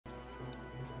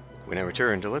We now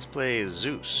return to Let's Play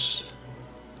Zeus.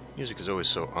 Music is always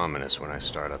so ominous when I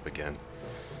start up again.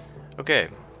 Okay,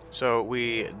 so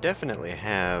we definitely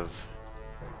have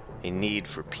a need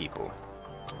for people.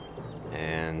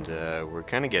 And we're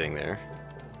kind of getting there.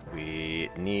 We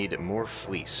need more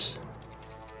fleece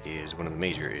is one of the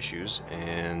major issues,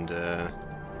 and now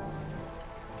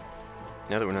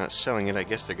that we're not selling it, I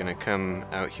guess they're going to come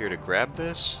out here to grab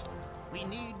this. We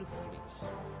need fleece.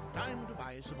 Time to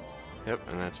buy some more. Yep,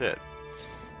 and that's it.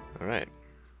 Alright.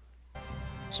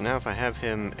 So now if I have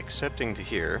him accepting to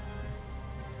here,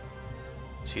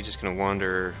 is he just going to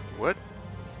wander... What?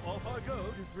 Off I go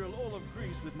to thrill all of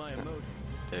Greece with my emotion.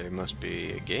 There must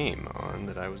be a game on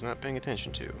that I was not paying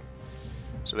attention to.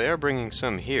 So they are bringing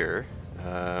some here,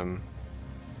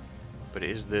 but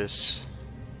is this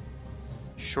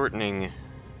shortening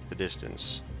the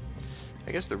distance?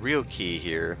 I guess the real key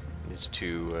here is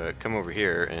to come over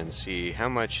here and see how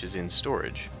much is in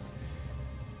storage.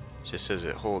 It just says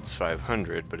it holds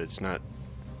 500, but it's not...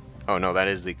 Oh no, that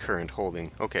is the current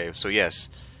holding. Okay, so yes,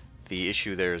 the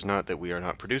issue there is not that we are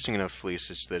not producing enough fleece,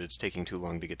 it's that it's taking too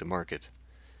long to get to market.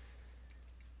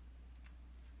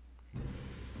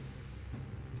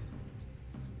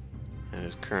 That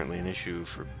is currently an issue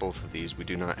for both of these. We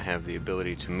do not have the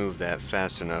ability to move that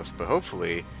fast enough, but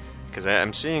hopefully, because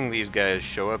I'm seeing these guys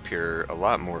show up here a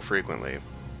lot more frequently.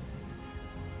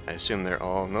 I assume they're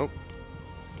all... Nope.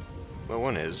 Well,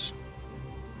 one is.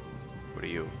 What are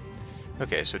you?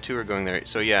 Okay, so two are going there.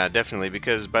 So yeah, definitely,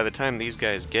 because by the time these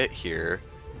guys get here,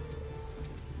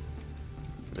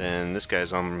 then this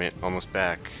guy's almost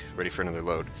back, ready for another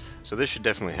load. So this should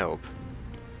definitely help.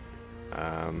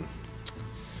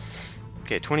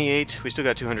 Okay, 28. We still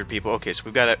got 200 people. Okay, so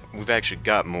we've actually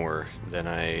got more than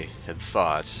I had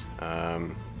thought.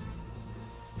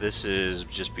 This is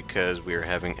just because we are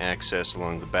having access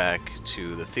along the back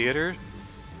to the theater.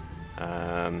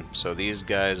 So these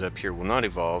guys up here will not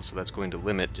evolve, so that's going to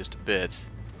limit just a bit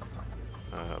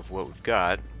of what we've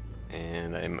got.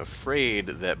 And I'm afraid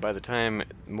that by the time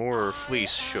more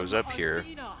fleece shows up here,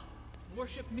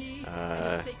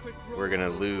 we're going to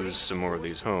lose some more of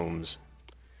these homes.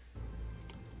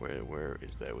 Where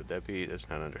is that? Would that be? That's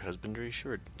not under husbandry?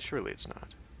 Surely it's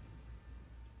not.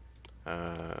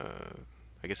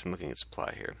 I guess I'm looking at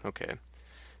supply here. Okay.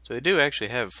 So they do actually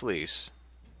have fleece.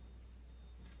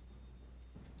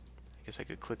 I guess I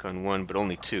could click on one, but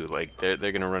only two. Like, they're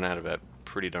going to run out of that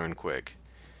pretty darn quick.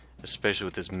 Especially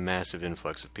with this massive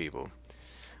influx of people.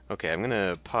 Okay, I'm going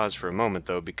to pause for a moment,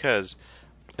 though, because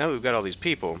now that we've got all these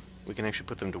people, we can actually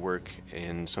put them to work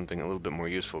in something a little bit more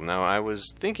useful. Now, I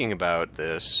was thinking about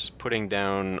this, putting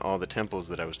down all the temples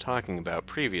that I was talking about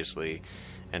previously,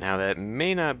 and how that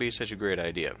may not be such a great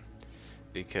idea,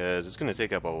 because it's going to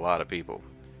take up a lot of people,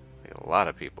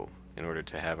 in order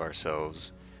to have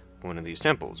ourselves one of these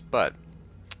temples. But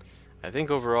I think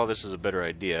overall this is a better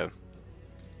idea,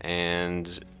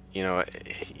 and, you know,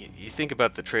 you think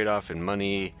about the trade-off in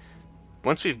money.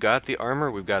 Once we've got the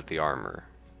armor, we've got the armor.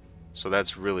 So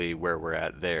that's really where we're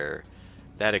at there.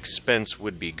 That expense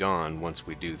would be gone once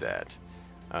we do that.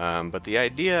 But the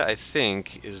idea, I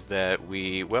think, is that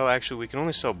well, actually, we can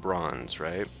only sell bronze,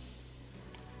 right?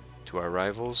 To our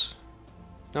rivals?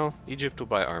 No, Egypt will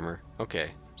buy armor.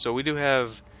 Okay, so we do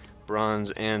have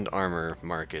bronze and armor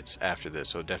markets after this,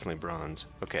 so definitely bronze.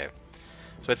 Okay,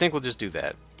 so I think we'll just do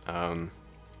that,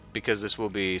 because this will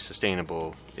be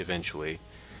sustainable eventually.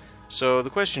 So the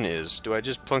question is, do I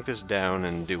just plunk this down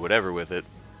and do whatever with it,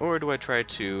 or do I try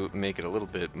to make it a little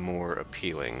bit more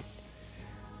appealing?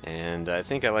 And I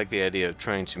think I like the idea of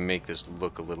trying to make this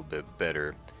look a little bit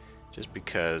better, just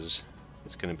because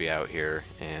it's going to be out here,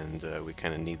 and we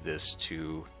kind of need this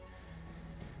to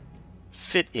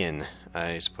fit in,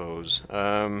 I suppose.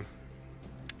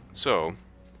 So,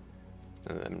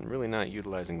 I'm really not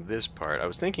utilizing this part. I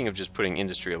was thinking of just putting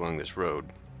industry along this road,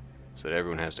 so that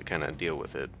everyone has to kind of deal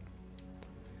with it.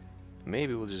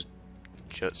 Maybe we'll just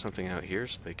jut something out here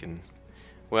so they can...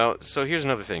 Well, so here's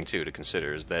another thing, too, to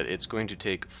consider, is that it's going to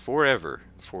take forever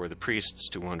for the priests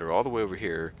to wander all the way over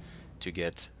here to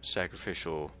get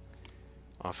sacrificial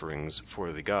offerings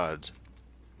for the gods.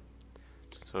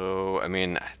 So, I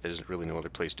mean, there's really no other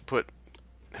place to put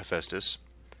Hephaestus.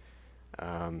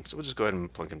 So we'll just go ahead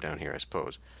and plunk him down here, I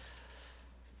suppose.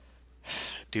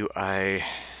 Do I...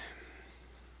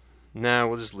 No,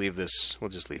 we'll just leave this. We'll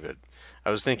just leave it.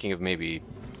 I was thinking of maybe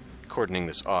cordoning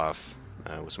this off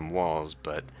with some walls,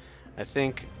 but I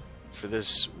think for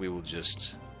this we will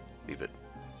just leave it.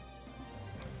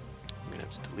 I'm going to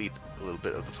have to delete a little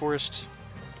bit of the forest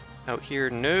out here.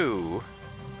 No!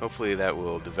 Hopefully that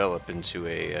will develop into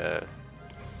a...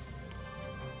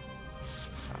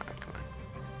 come on.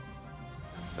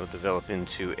 It'll develop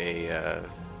into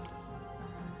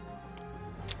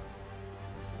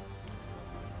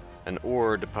an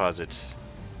ore deposit.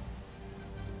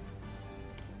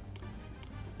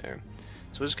 There.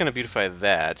 So we're just going to beautify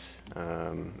that,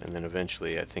 and then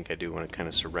eventually I think I do want to kind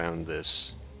of surround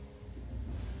this.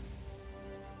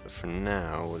 But for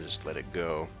now, we'll just let it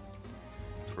go.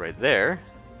 For right there,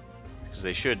 because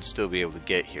they should still be able to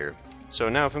get here. So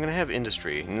now if I'm going to have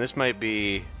industry, and this might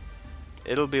be...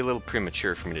 It'll be a little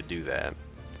premature for me to do that.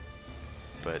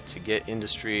 But to get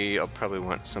industry, I'll probably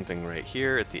want something right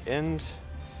here at the end.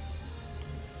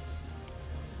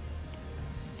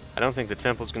 I don't think the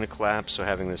temple's going to collapse, so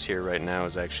having this here right now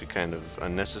is actually kind of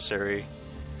unnecessary.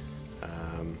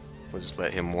 We'll just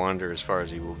let him wander as far as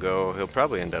he will go. He'll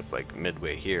probably end up like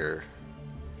midway here.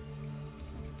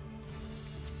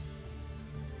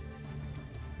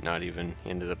 Not even. He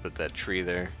ended up at that tree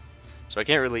there. So I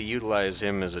can't really utilize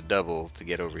him as a double to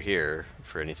get over here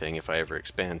for anything if I ever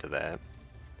expand to that.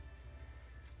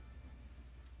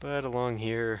 But along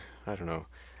here, I don't know.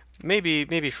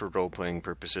 Maybe for role-playing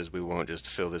purposes we won't just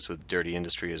fill this with dirty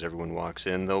industry as everyone walks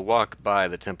in. They'll walk by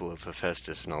the Temple of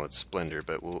Hephaestus in all its splendor,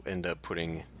 but we'll end up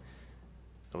putting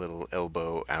a little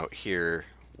elbow out here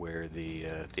where the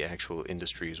actual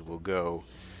industries will go,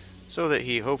 so that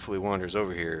he hopefully wanders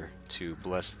over here to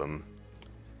bless them.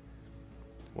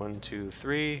 1, 2,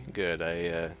 3. Good.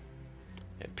 I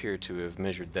appear to have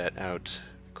measured that out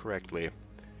correctly.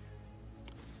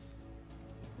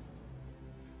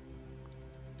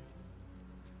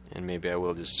 And maybe I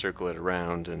will just circle it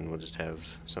around and we'll just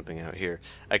have something out here.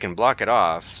 I can block it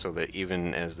off so that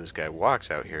even as this guy walks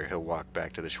out here, he'll walk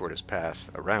back to the shortest path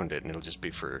around it, and it'll just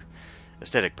be for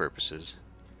aesthetic purposes.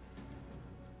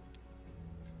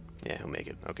 Yeah, he'll make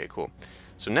it. Okay, cool.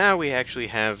 So now we actually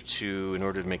have to, in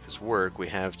order to make this work, we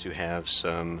have to have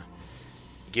some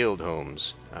guild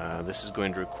homes. This is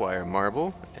going to require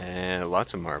marble, and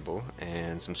lots of marble,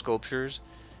 and some sculptures,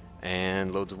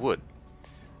 and loads of wood.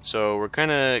 So we're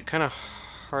kind of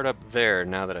hard up there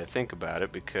now that I think about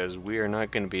it, because we are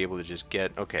not going to be able to just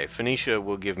get... Okay, Phoenicia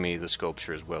will give me the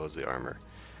sculpture as well as the armor.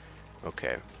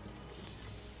 Okay.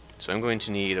 So I'm going to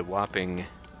need a whopping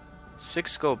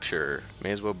 6 sculpture.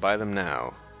 May as well buy them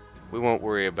now. We won't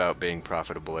worry about being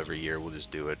profitable every year. We'll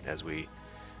just do it as we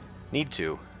need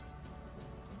to.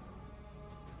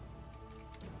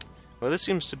 Well, this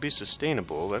seems to be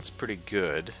sustainable. That's pretty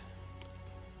good.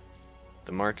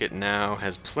 The market now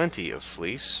has plenty of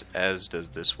fleece, as does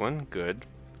this one. Good.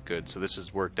 Good. So this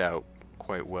has worked out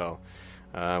quite well.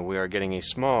 We are getting a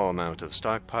small amount of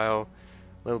stockpile.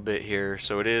 A little bit here.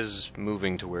 So it is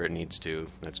moving to where it needs to.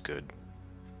 That's good.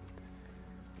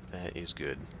 That is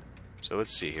good. So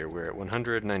let's see here. We're at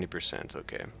 190%.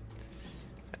 Okay.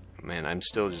 Man, I'm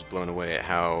still just blown away at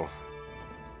how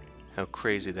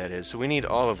crazy that is. So we need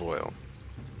olive oil.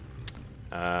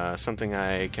 Something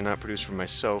I cannot produce for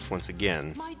myself once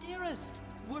again. My dearest,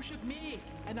 worship me,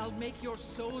 and I'll make your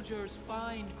soldiers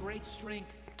find great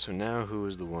strength. So now who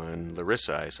is the one?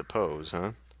 Larissa, I suppose,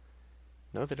 huh?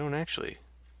 No, they don't actually.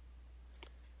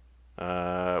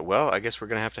 Well, I guess we're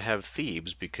going to have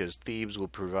Thebes, because Thebes will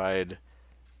provide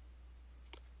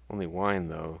only wine,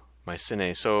 though.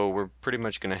 Mycenae. So we're pretty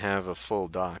much going to have a full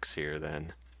docks here,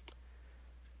 then.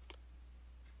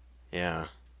 Yeah.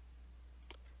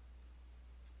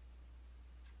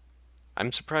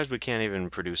 I'm surprised we can't even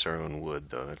produce our own wood,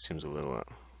 though. That seems a little...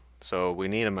 So we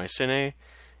need a Mycenae,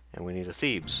 and we need a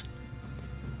Thebes,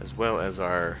 as well as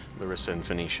our Larissa and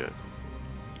Phoenicia.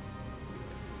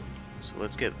 So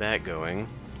let's get that going.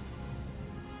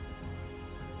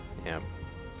 Yep.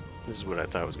 This is what I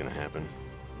thought was going to happen.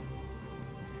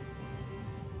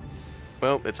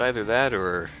 Well, it's either that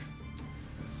or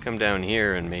come down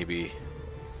here and maybe...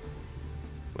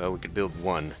 Well, we could build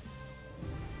one.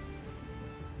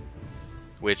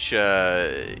 Which,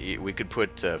 we could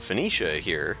put Phoenicia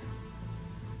here.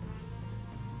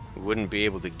 We wouldn't be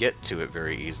able to get to it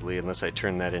very easily unless I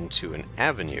turn that into an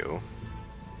avenue.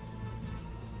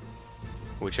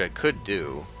 Which I could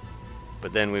do.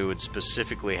 But then we would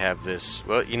specifically have this...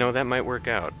 Well, you know, that might work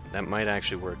out. That might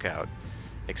actually work out.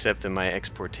 Except that my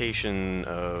exportation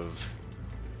of...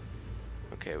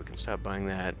 Okay, we can stop buying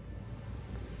that.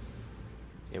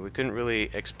 Yeah, we couldn't really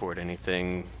export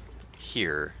anything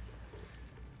here.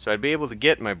 So I'd be able to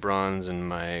get my bronze and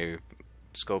my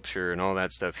sculpture and all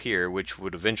that stuff here, which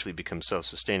would eventually become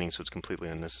self-sustaining, so it's completely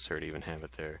unnecessary to even have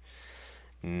it there.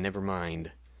 Never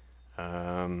mind.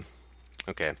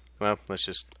 Okay, well, let's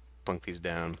just plunk these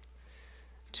down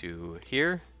to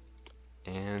here,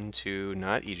 and to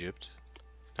not Egypt.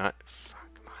 Fuck,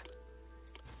 come on.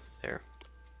 There.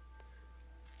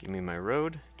 Give me my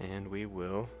road, and we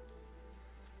will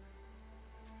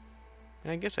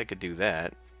And I guess I could do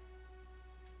that.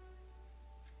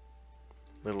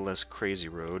 A little less crazy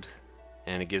road.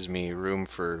 And it gives me room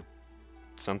for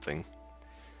something.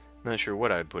 Not sure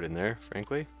what I'd put in there,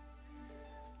 frankly.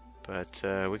 But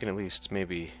we can at least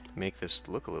maybe make this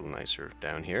look a little nicer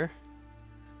down here.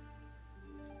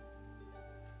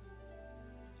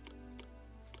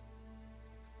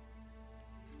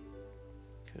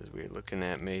 Because we're looking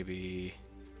at maybe,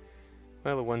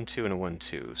 well, a 1-2 and a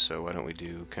 1-2. So why don't we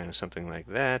do kind of something like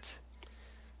that.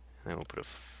 And then we'll put a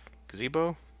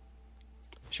gazebo.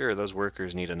 Sure, those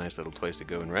workers need a nice little place to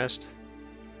go and rest.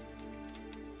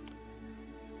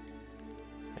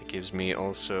 That gives me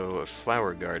also a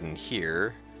flower garden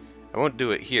here. I won't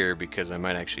do it here because I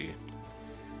might actually...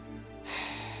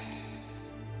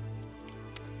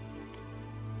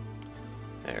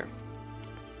 There.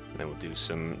 And then we'll do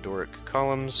some Doric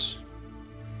columns.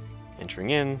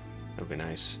 Entering in. That'll be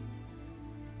nice.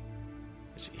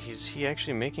 Is he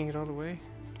actually making it all the way?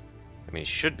 I mean,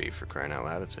 he should be, for crying out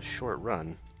loud. It's a short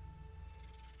run.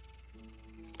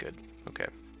 Good. Okay.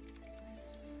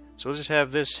 So we'll just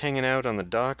have this hanging out on the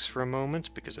docks for a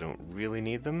moment, because I don't really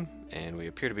need them. And we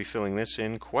appear to be filling this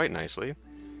in quite nicely.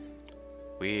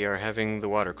 We are having the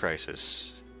water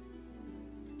crisis.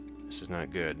 This is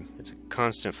not good. It's a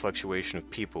constant fluctuation of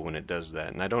people when it does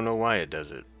that, and I don't know why it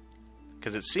does it.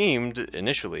 Because it seemed,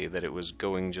 initially, that it was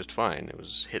going just fine. It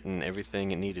was hitting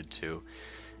everything it needed to,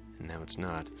 and now it's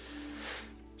not.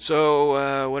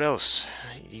 So, what else?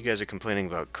 You guys are complaining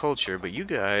about culture, but you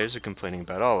guys are complaining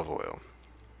about olive oil.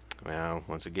 Well,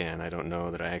 once again, I don't know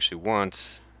that I actually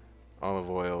want olive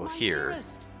oil here.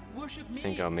 I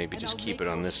think I'll maybe just keep it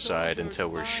on this side until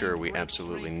we're sure we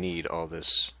absolutely need all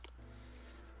this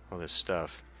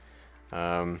stuff.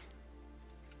 God,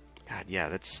 yeah,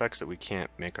 that sucks that we can't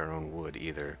make our own wood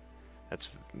either. That's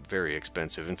very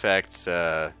expensive. In fact,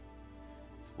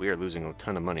 we are losing a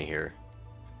ton of money here.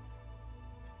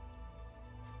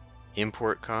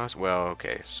 Import cost? Well,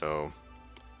 okay, so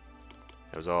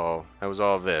that was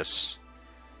all this.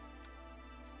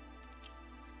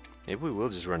 Maybe we will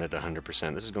just run it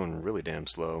 100%. This is going really damn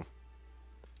slow.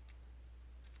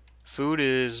 Food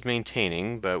is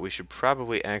maintaining, but we should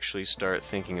probably actually start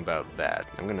thinking about that.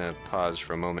 I'm going to pause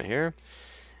for a moment here,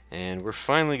 and we're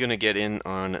finally going to get in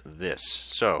on this.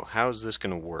 So, how's this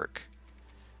going to work?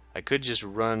 I could just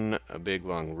run a big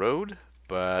long road,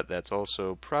 but that's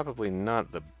also probably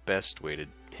not the best way to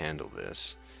handle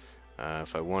this.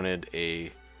 If I wanted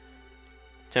a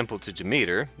temple to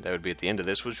Demeter, that would be at the end of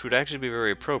this, which would actually be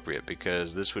very appropriate,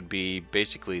 because this would be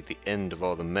basically the end of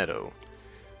all the meadow.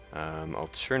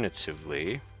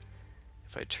 Alternatively,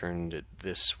 if I turned it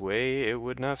this way, it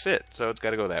would not fit, so it's got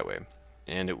to go that way.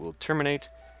 And it will terminate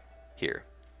here.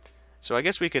 So I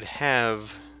guess we could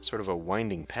have sort of a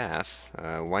winding path,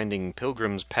 winding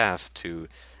pilgrim's path to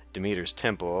Demeter's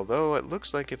temple, although it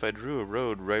looks like if I drew a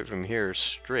road right from here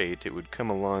straight, it would come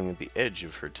along the edge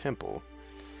of her temple.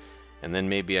 And then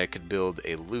maybe I could build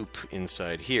a loop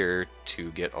inside here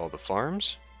to get all the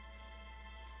farms,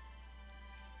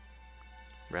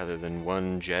 rather than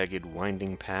one jagged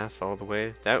winding path all the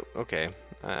way. That, okay,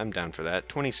 I'm down for that.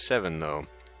 27 though.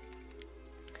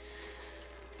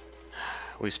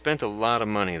 We spent a lot of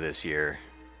money this year,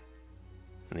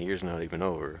 and the year's not even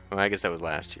over. Well, I guess that was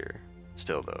last year.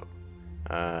 Still though.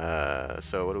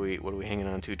 So what are we hanging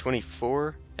on to?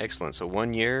 24? Excellent. So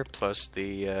 1 year plus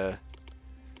the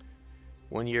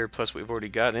 1 year plus what we've already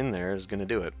got in there is going to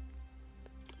do it.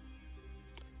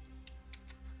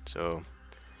 So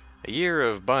a year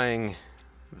of buying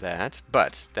that,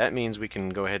 but that means we can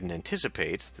go ahead and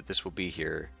anticipate that this will be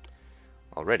here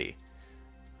already.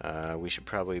 We should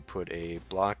probably put a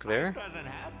block there. Doesn't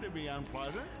have to be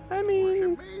unpleasant. I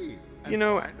mean, Worship me, you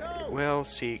know, well,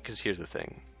 see, because here's the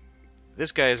thing.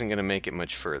 This guy isn't going to make it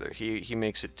much further. He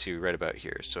makes it to right about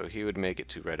here, so he would make it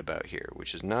to right about here,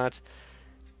 which is not,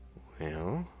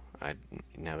 well,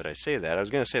 now that I say that, I was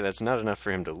going to say that's not enough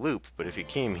for him to loop, but if he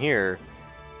came here,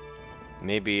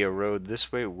 maybe a road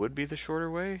this way would be the shorter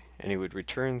way, and he would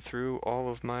return through all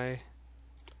of my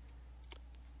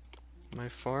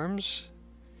farms.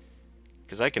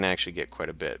 Because I can actually get quite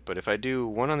a bit, but if I do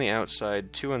one on the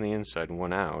outside, two on the inside, and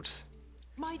one out,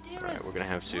 alright, we're gonna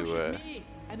have to,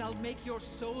 and I'll make your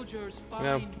soldiers find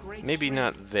well, great maybe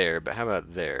strength. not there, but how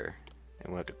about there? And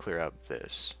we'll have to clear out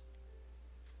this.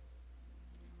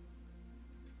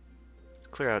 Let's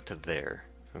clear out to there.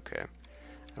 Okay.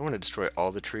 I don't want to destroy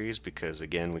all the trees because,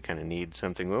 again, we kind of need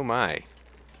something. Oh my!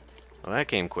 Well, that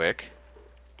came quick.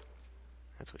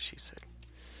 That's what she said.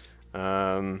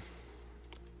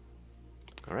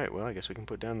 Alright, well, I guess we can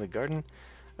put down the Garden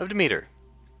of Demeter.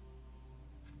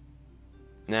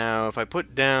 Now, if I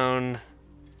put down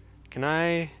Can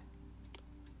I...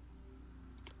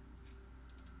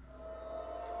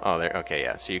 Oh, there. Okay,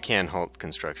 yeah. So you can halt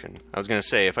construction. I was going to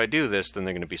say, if I do this, then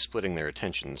they're going to be splitting their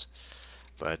attentions.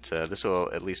 But this will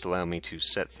at least allow me to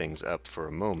set things up for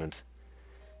a moment.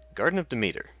 Garden of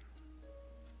Demeter.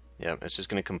 Yeah, it's just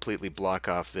going to completely block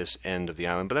off this end of the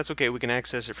island, but that's okay. We can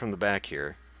access it from the back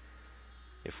here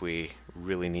if we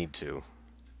really need to.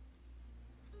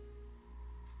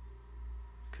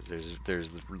 Because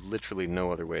there's literally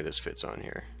no other way this fits on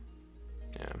here.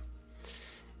 Yeah.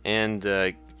 And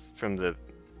from the...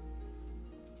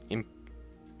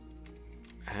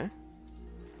 Huh?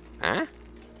 Huh?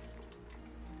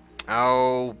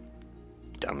 Oh,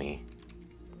 dummy.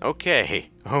 Okay,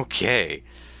 okay.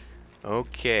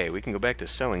 Okay, we can go back to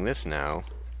selling this now.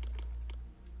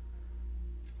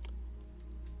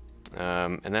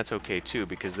 And that's okay too,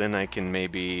 because then I can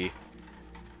maybe...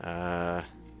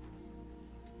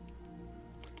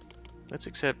 let's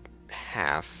accept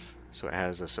half, so it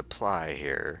has a supply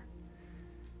here.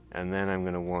 And then I'm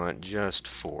going to want just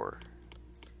 4.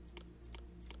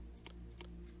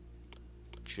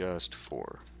 Just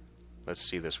 4. Let's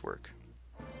see this work.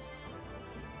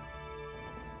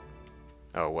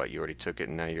 Oh, what? You already took it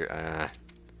and now you're...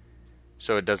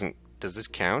 So it doesn't... Does this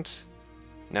count?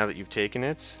 Now that you've taken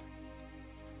it?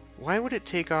 Why would it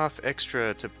take off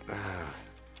extra to...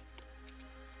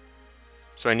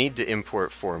 So I need to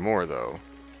import 4 more, though.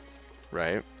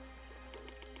 Right?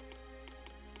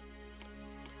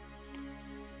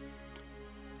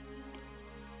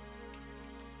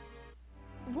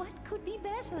 What could be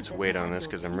better? Let's wait on this,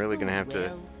 because I'm really going to have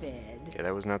to... Okay,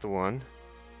 that was not the one.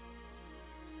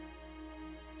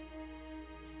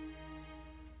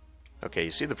 Okay,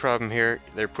 you see the problem here?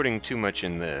 They're putting too much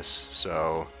in this,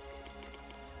 so...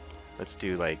 Let's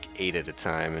do like 8 at a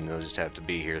time, and they'll just have to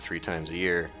be here 3 times a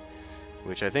year.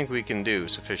 Which I think we can do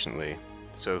sufficiently.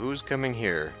 So who's coming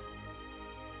here?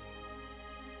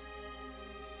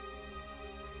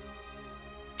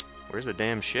 Where's the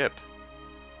damn ship?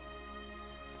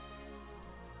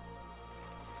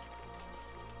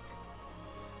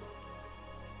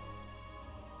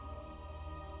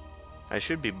 I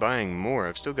should be buying more.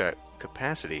 I've still got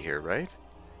capacity here, right?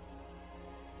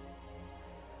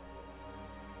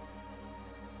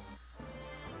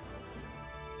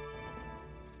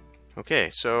 Okay,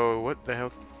 so what the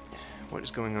hell... What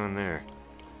is going on there?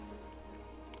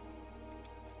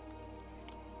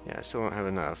 Yeah, I still don't have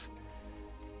enough.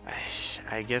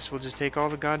 I guess we'll just take all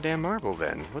the goddamn marble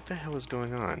then. What the hell is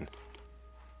going on?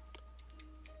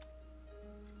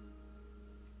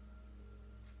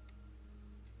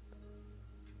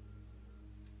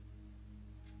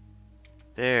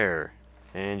 There.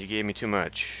 And you gave me too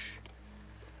much.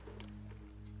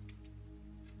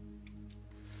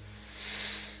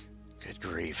 Good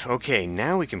grief. Okay,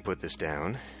 now we can put this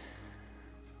down.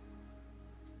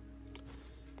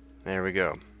 There we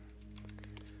go.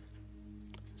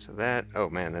 So that... Oh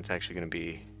man, that's actually going to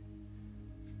be...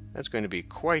 That's going to be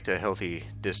quite a healthy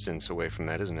distance away from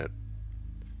that, isn't it?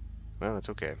 Well, that's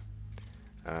okay.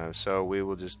 So we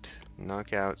will just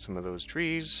knock out some of those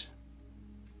trees.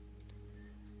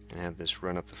 And have this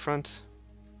run up the front.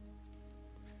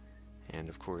 And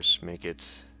of course make it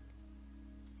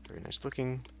very nice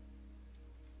looking.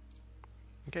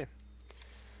 Okay.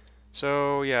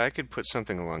 So yeah, I could put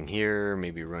something along here,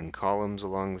 maybe run columns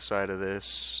along the side of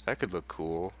this. That could look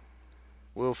cool.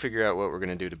 We'll figure out what we're going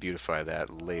to do to beautify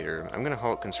that later. I'm going to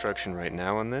halt construction right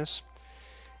now on this.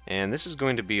 And this is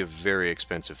going to be a very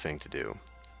expensive thing to do.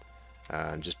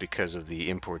 Just because of the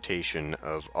importation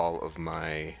of all of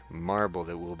my marble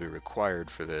that will be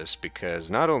required for this, because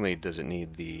not only does it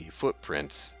need the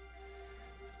footprint,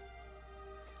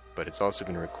 but it's also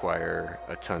going to require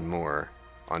a ton more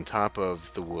on top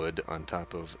of the wood, on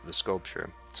top of the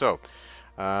sculpture. So,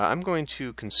 I'm going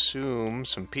to consume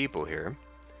some people here,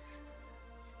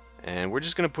 and we're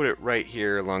just going to put it right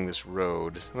here along this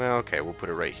road. Well, okay, we'll put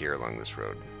it right here along this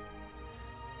road.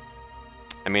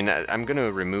 I mean, I'm going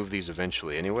to remove these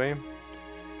eventually anyway.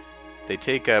 They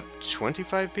take up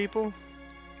 25 people?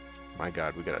 My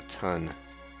god, we got a ton.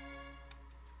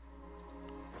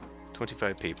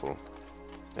 25 people.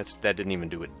 That didn't even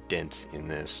do a dent in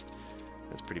this.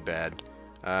 That's pretty bad.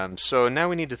 So now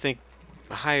we need to think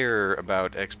higher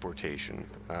about exportation.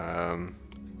 Our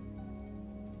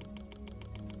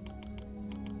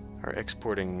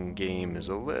exporting game is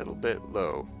a little bit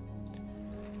low.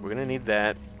 We're going to need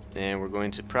that. And we're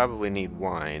going to probably need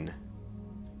wine.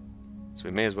 So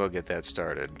we may as well get that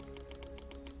started.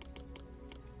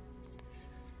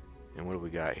 And what do we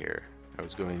got here? I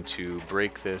was going to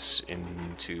break this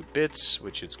into bits,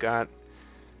 which it's got.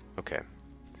 Okay.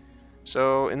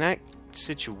 So in that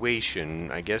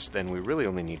situation, I guess then we really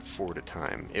only need 4 at a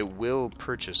time. It will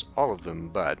purchase all of them,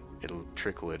 but it'll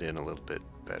trickle it in a little bit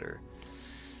better.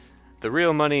 The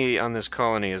real money on this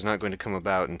colony is not going to come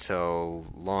about until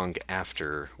long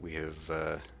after we have...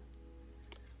 I'm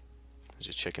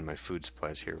just checking my food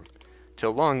supplies here.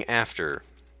 Till long after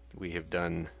we have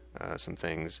done some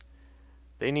things.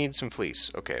 They need some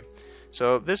fleece. Okay.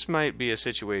 So this might be a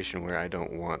situation where I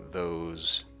don't want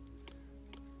those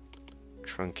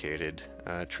truncated.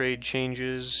 Trade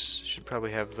changes, should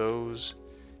probably have those.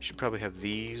 Should probably have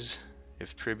these.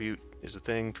 If tribute is a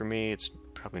thing for me, it's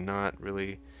probably not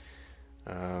really.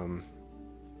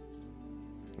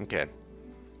 Okay.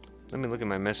 Let me look at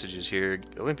my messages here.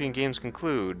 Olympian Games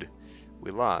conclude.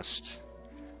 We lost.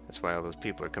 That's why all those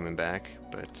people are coming back.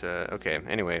 But, okay.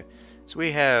 Anyway. So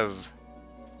we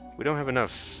don't have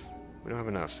enough. We don't have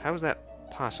enough. How is that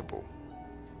possible?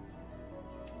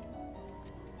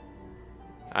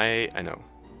 I know.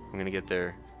 I'm gonna get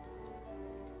there.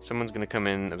 Someone's gonna come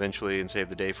in eventually and save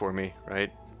the day for me,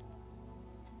 right?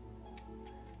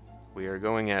 We are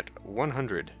going at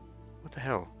 100. What the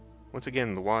hell? Once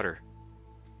again, the water.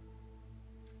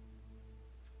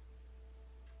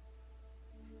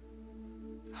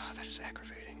 Oh, that is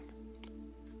aggravating.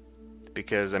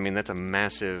 Because, I mean, that's a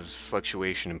massive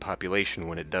fluctuation in population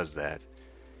when it does that.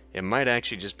 It might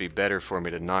actually just be better for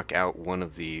me to knock out one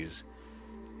of these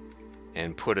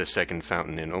and put a second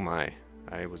fountain in. Oh my,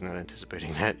 I was not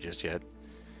anticipating that just yet.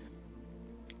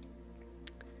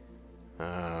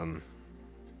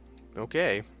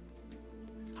 Okay.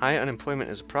 High unemployment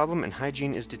is a problem and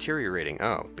hygiene is deteriorating.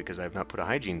 Oh, because I've not put a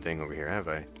hygiene thing over here, have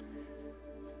I?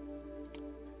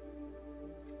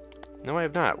 No, I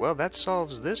have not. Well, that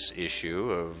solves this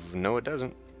issue of no, it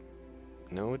doesn't.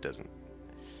 No, it doesn't.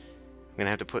 I'm going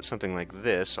to have to put something like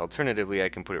this. Alternatively, I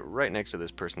can put it right next to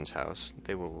this person's house.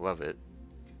 They will love it.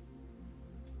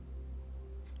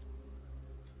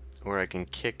 Or I can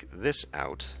kick this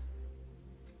out,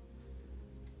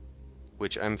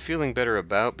 which I'm feeling better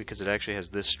about because it actually has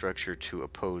this structure to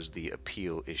oppose the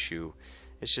appeal issue.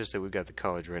 It's just that we've got the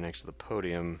college right next to the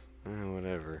podium.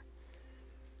 Whatever.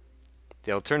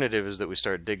 The alternative is that we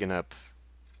start digging up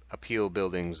appeal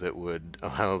buildings that would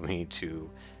allow me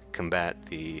to combat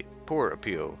the poor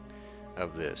appeal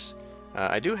of this.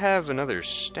 I do have another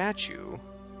statue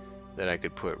that I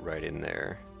could put right in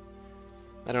there.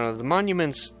 I don't know, the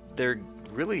monuments, they're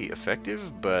really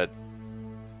effective, but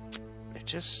they're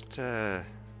just, they're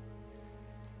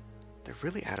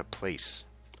really out of place.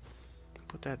 I'll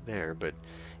put that there, but,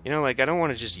 you know, like, I don't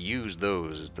want to just use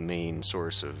those as the main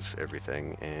source of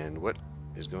everything, and what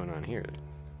is going on here?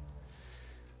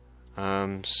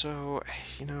 So,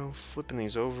 you know, flipping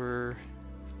these over,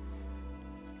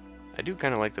 I do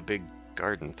kind of like the big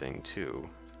garden thing, too.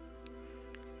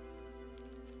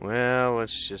 Well,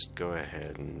 let's just go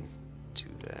ahead and do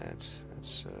that.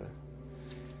 That's,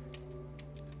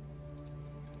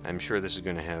 I'm sure this is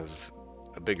going to have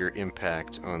a bigger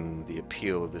impact on the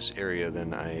appeal of this area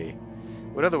than I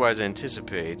would otherwise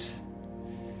anticipate.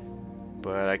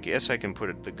 But I guess I can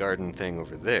put the garden thing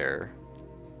over there.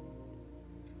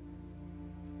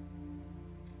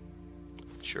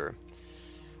 Sure.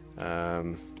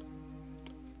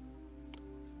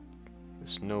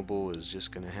 This noble is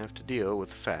just going to have to deal with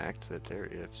the fact that there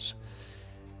is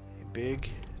a big,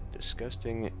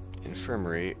 disgusting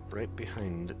infirmary right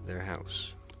behind their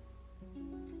house.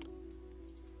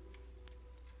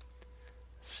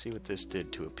 Let's see what this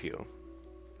did to appeal.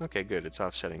 Okay, good. It's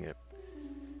offsetting it.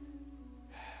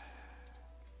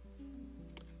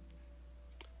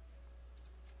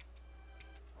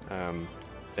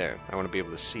 There. I want to be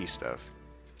able to see stuff.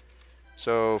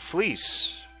 So,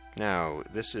 fleece. Now,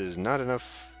 this is not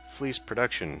enough fleece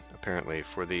production, apparently,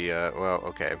 for the, well,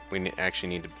 okay, we actually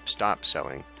need to stop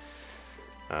selling,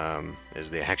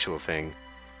 is the actual thing.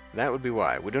 That would be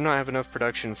why. We do not have enough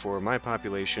production for my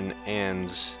population and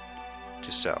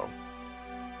to sell.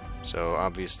 So,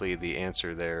 obviously, the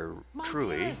answer there,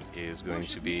 truly, is going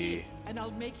to be and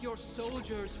I'll make your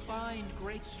soldiers find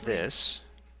great strength. this.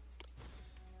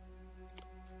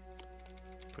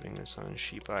 Putting this on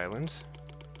Sheep Island.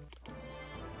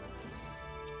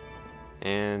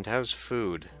 And how's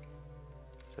food?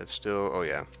 That's still... oh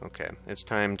yeah, okay. It's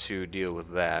time to deal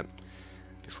with that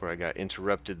before I got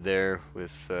interrupted there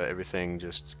with everything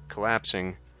just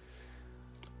collapsing.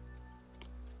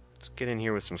 Let's get in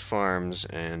here with some farms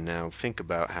and now think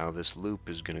about how this loop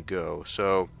is going to go.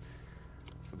 So,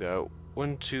 we've got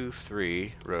 1, 2,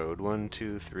 3 road, 1,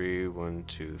 2, 3, 1,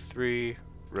 2, 3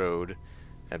 road.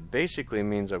 That basically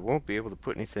means I won't be able to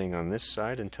put anything on this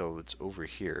side until it's over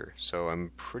here. So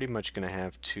I'm pretty much going to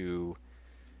have to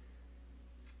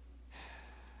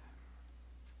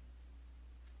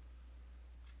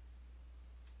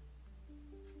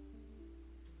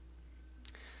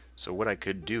So what I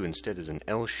could do instead is an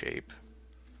L shape.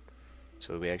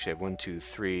 So that we actually have 1, 2,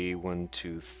 3, 1,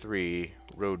 2, 3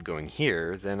 road going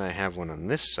here. Then I have one on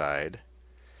this side.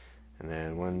 And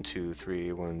then 1, 2,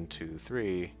 3, 1, 2,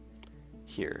 3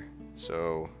 here.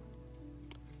 So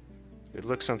it would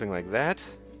look something like that.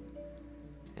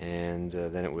 And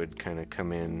then it would kind of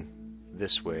come in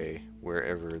this way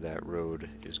wherever that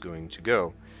road is going to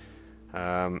go.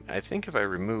 I think if I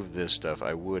remove this stuff,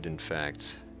 I would in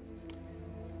fact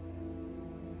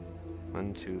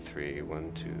 1, 2, 3,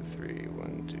 1, 2, 3,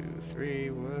 1, 2, 3,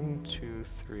 1, 2,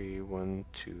 3, 1,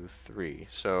 2, 3.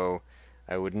 So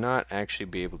I would not actually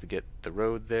be able to get the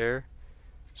road there.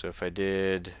 So if I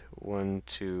did 1,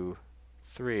 2,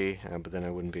 3, but then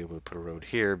I wouldn't be able to put a road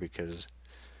here because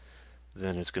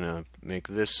then it's going to make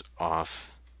this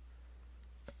off.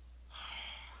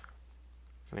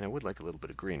 I mean, I would like a little bit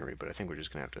of greenery, but I think we're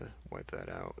just going to have to wipe that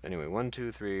out. Anyway, 1,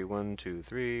 2, 3, 1, 2,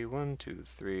 3, 1, 2,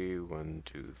 3, 1,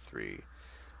 2, 3.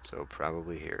 So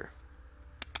probably here,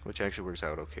 which actually works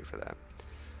out okay for that.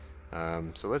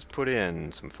 So let's put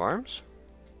in some farms.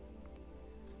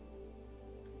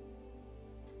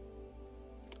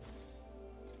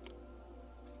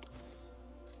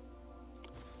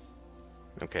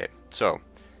 Okay, so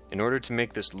in order to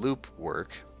make this loop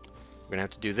work, we're going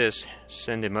to have to do this,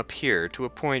 send him up here to a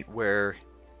point where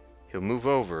he'll move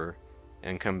over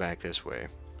and come back this way.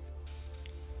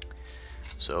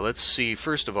 So let's see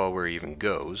first of all where he even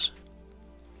goes.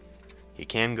 He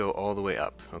can go all the way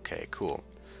up. Okay, cool.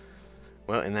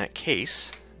 Well, in that case,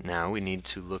 now we need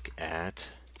to look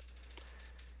at...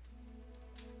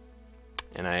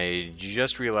 And I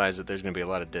just realized that there's going to be a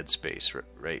lot of dead space,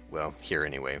 right? Well, here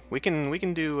anyway. We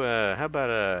can do, how about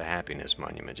a happiness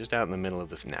monument? Just out in the middle of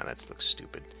the... Nah, that looks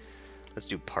stupid. Let's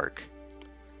do park.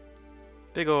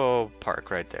 Big ol' park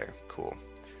right there. Cool.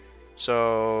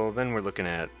 So, then we're looking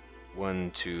at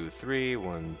 1, 2, 3,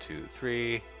 1, 2,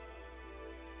 3.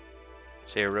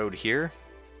 Say a road here.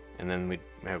 And then we'd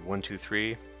have 1, 2,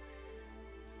 3.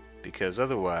 Because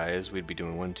otherwise we'd be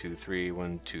doing 1, 2, 3,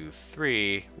 1, 2,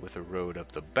 3 with a road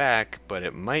up the back, but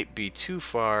it might be too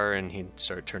far and he'd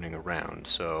start turning around.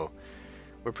 So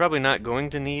we're probably not going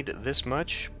to need this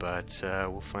much, but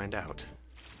we'll find out.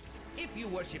 If you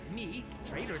worship me,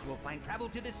 traders will find travel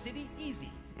to this city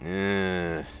easy.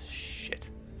 Shit.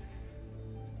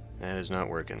 That is not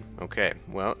working. Okay,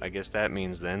 well, I guess that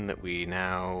means then that we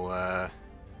now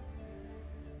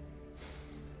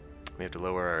we have to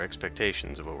lower our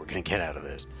expectations of what we're going to get out of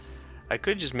this. I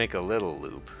could just make a little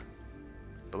loop,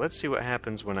 but let's see what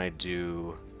happens when I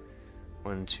do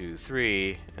 1, 2,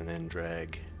 3 and then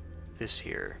drag this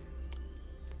here.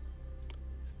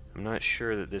 I'm not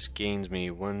sure that this gains me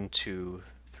 1, 2,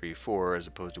 3, 4 as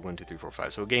opposed to 1, 2, 3, 4,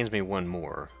 5. So it gains me 1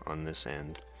 more on this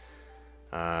end.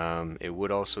 It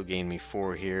would also gain me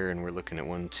 4 here, and we're looking at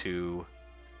 1, 2,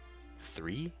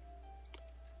 3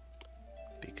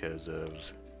 because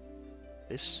of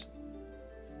this.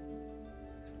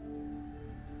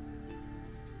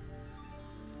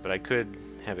 But I could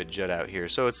have it jut out here.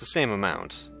 So it's the same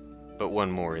amount, but 1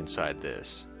 more inside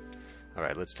this.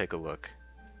 Alright, let's take a look.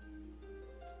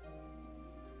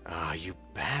 Ah, you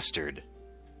bastard.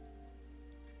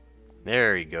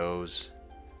 There he goes.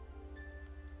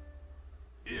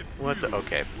 What the?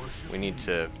 Okay, we need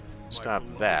to stop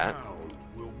that.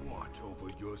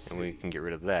 And we can get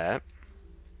rid of that.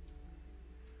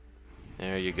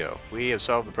 There you go. We have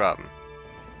solved the problem.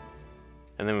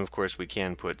 And then, of course, we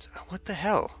can put... What the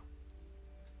hell?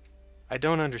 I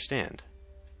don't understand.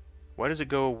 Why does it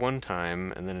go one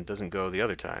time and then it doesn't go the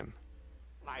other time?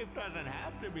 Life doesn't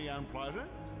have to be unpleasant.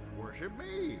 Worship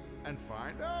me and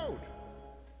find out.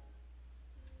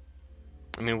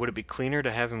 I mean, would it be cleaner to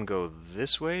have him go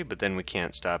this way, but then we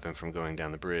can't stop him from going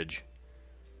down the bridge?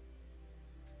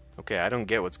 Okay, I don't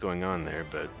get what's going on there,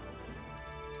 but...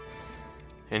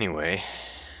 Anyway.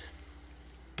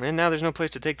 And now there's no place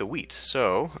to take the wheat,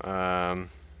 so, because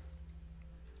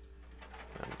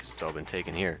it's all been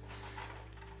taken here.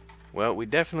 Well, we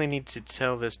definitely need to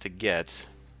tell this to get,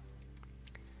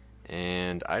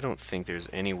 and I don't think there's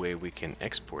any way we can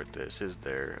export this, is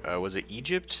there? Was it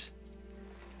Egypt?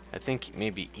 I think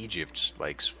maybe Egypt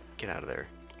likes... Get out of there.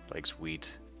 Likes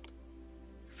wheat.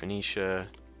 Phoenicia,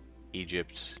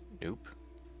 Egypt, nope.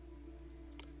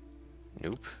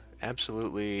 Nope.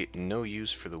 Absolutely no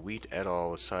use for the wheat at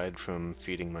all, aside from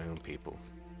feeding my own people.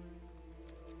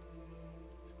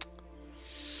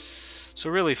 So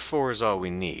really 4 is all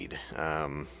we need,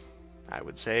 I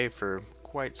would say, for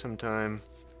quite some time.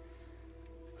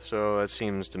 So that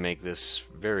seems to make this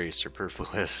very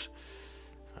superfluous,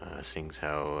 seeing as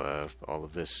how all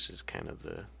of this is kind of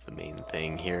the main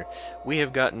thing here. We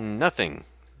have gotten nothing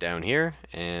down here,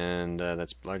 and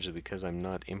that's largely because I'm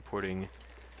not importing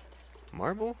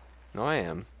marble? No, I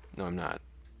am. No, I'm not.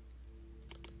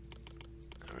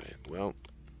 Alright, well,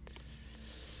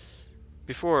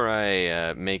 before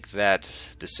I make that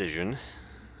decision,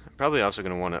 I'm probably also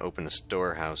going to want to open a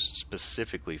storehouse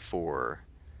specifically for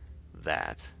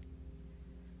that.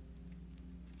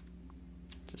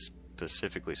 To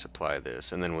specifically supply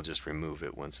this, and then we'll just remove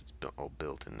it once it's all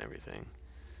built and everything.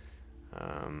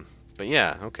 But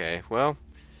yeah, okay, well,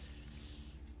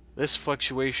 this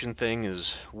fluctuation thing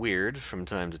is weird from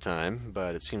time to time,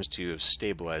 but it seems to have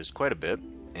stabilized quite a bit,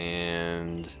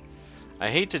 and I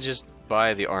hate to just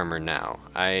buy the armor now.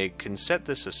 I can set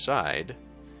this aside.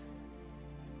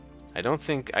 I don't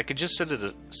think I could just set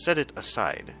it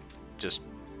aside, just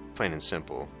plain and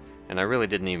simple. And I really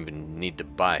didn't even need to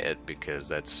buy it because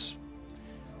that's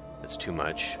too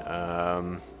much.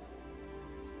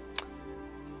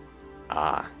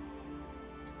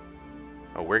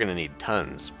 Oh, we're gonna need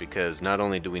tons, because not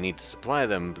only do we need to supply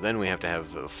them, but then we have to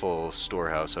have a full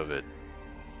storehouse of it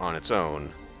on its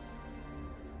own.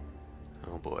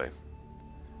 Oh boy.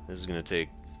 This is gonna take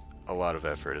a lot of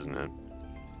effort, isn't it?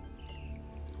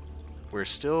 We're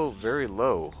still very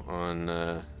low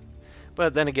on,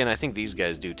 but then again, I think these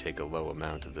guys do take a low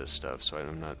amount of this stuff, so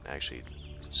I'm not actually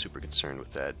super concerned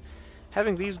with that.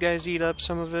 Having these guys eat up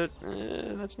some of it,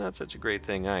 that's not such a great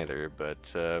thing either,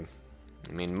 but,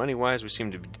 I mean, money-wise, we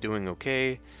seem to be doing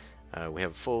okay. We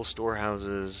have full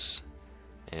storehouses,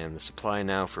 and the supply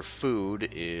now for food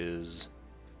is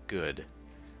good.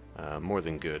 More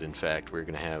than good, in fact. We're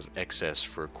going to have excess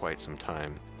for quite some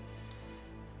time.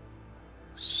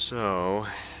 So,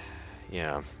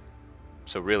 yeah.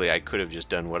 So really, I could have just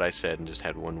done what I said and just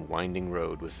had one winding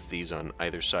road with these on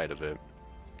either side of it,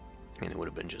 and it would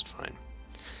have been just fine.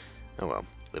 Oh well,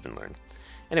 live and learn.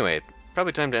 Anyway,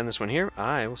 probably time to end this one here.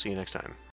 I will see you next time.